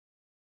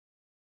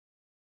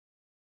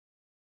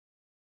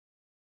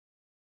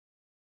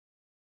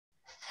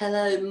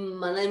Hello,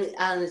 my name is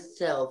Alan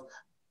itself.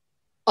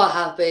 I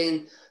have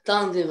been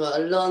dancing for a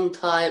long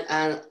time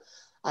and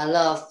I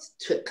love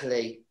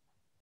Strictly.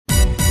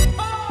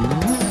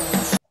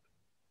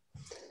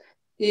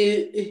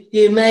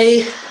 You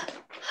may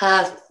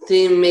have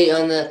seen me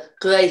on The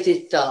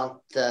Greatest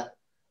Dancer.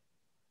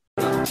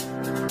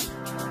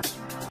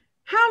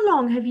 How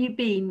long have you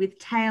been with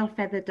Tail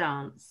Feather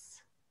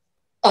Dance?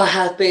 I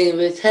have been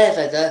with Tail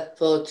Feather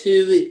for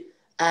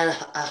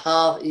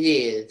 2.5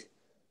 years.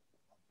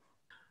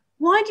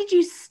 Why did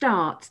you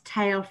start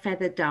Tail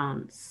Feather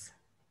Dance?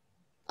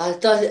 I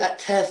started at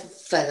Tail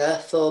Feather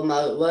for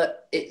my work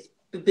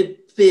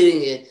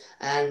experience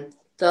and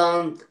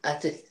dance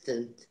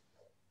assistant.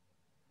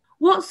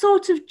 What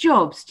sort of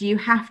jobs do you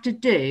have to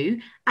do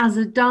as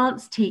a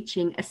dance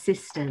teaching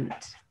assistant?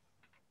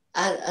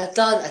 As a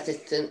dance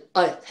assistant,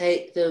 I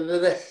take the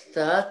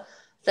register,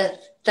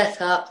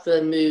 set up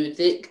the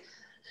music,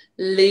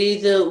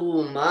 lead the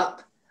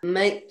warm-up,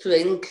 make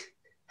drink,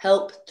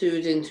 help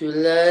students to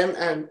learn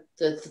and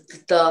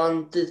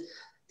dance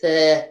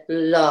their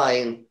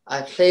line.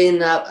 I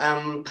clean up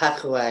and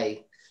pack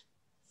away.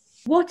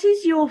 What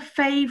is your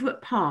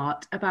favourite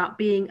part about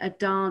being a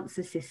dance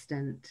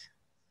assistant?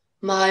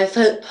 My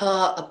favourite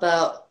part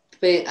about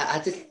being an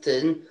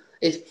assistant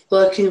is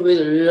working with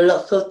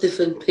lots of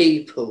different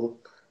people.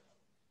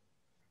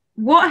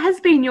 What has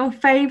been your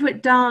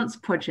favourite dance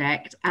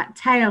project at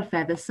Tail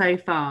Feather so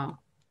far?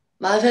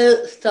 My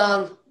favourite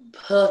dance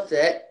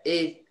project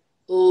is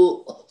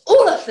all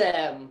of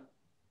them.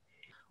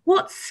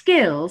 What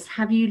skills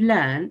have you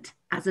learnt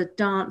as a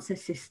dance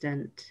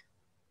assistant?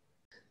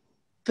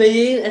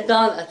 Being a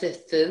dance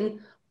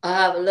assistant, I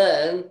have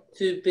learned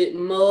to be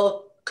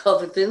more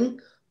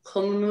confident,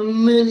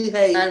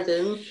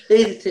 communication,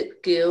 leadership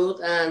skills,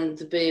 and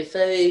to be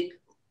very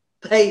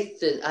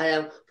patient. I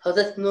am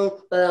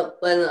professional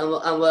when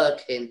I'm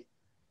working.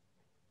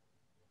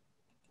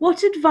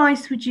 What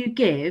advice would you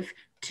give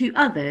to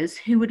others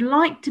who would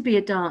like to be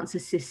a dance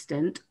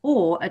assistant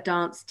or a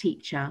dance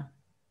teacher?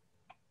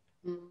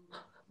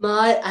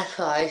 My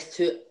advice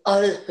to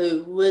others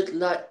who would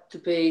like to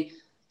be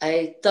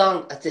a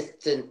dance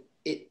assistant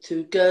is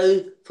to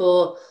go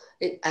for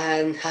it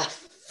and have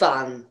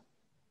fun.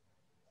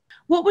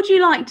 What would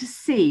you like to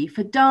see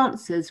for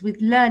dancers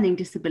with learning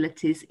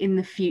disabilities in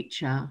the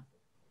future?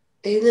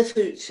 In the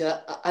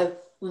future, I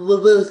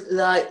would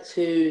like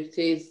to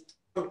see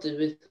dancers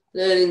with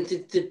learning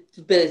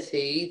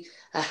disabilities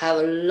and have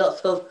a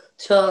lot of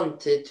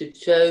chances to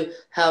show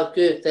how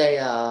good they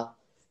are.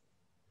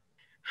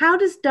 How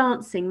does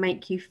dancing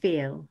make you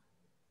feel?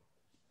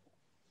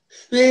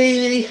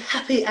 Really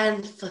happy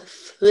and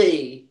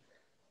free.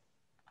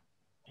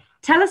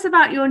 Tell us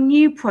about your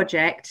new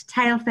project,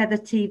 Tail Feather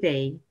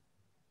TV.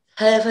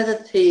 Tail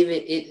Feather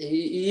TV is a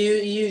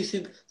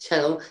YouTube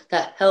channel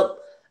that helps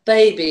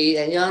babies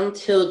and young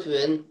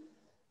children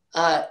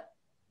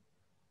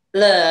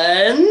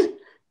learn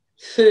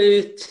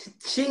through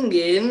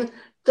singing,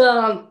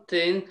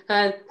 dancing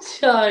and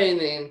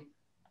shining.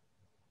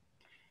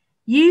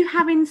 You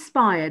have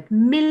inspired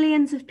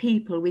millions of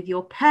people with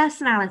your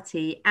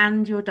personality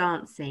and your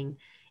dancing.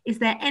 Is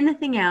there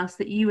anything else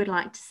that you would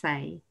like to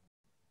say?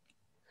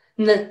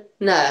 No,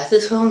 I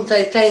just want to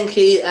say thank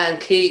you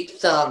and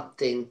keep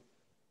dancing.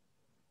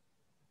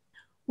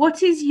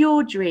 What is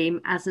your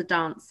dream as a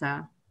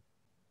dancer?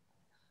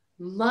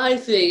 My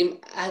dream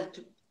as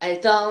a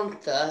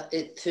dancer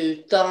is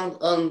to dance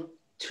on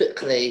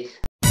Strictly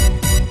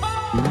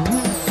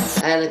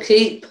and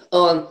keep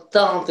on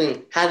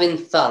dancing, having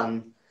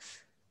fun.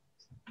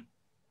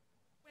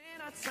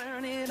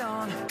 Turn it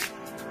on,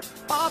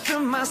 off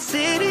from my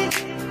city,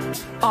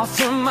 off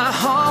from my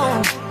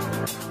home.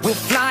 We're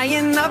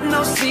flying up,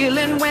 no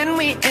ceiling when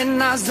we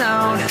in our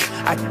zone.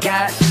 I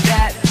got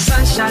that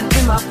sunshine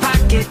in my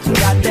pocket,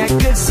 got that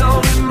good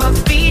soul in my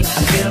feet.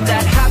 I feel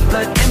that hot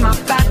blood in my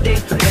body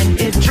when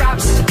it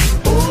drops.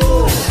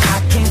 Ooh, I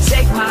can't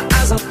take my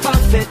eyes off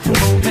of it,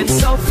 moving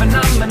so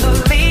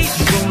phenomenally.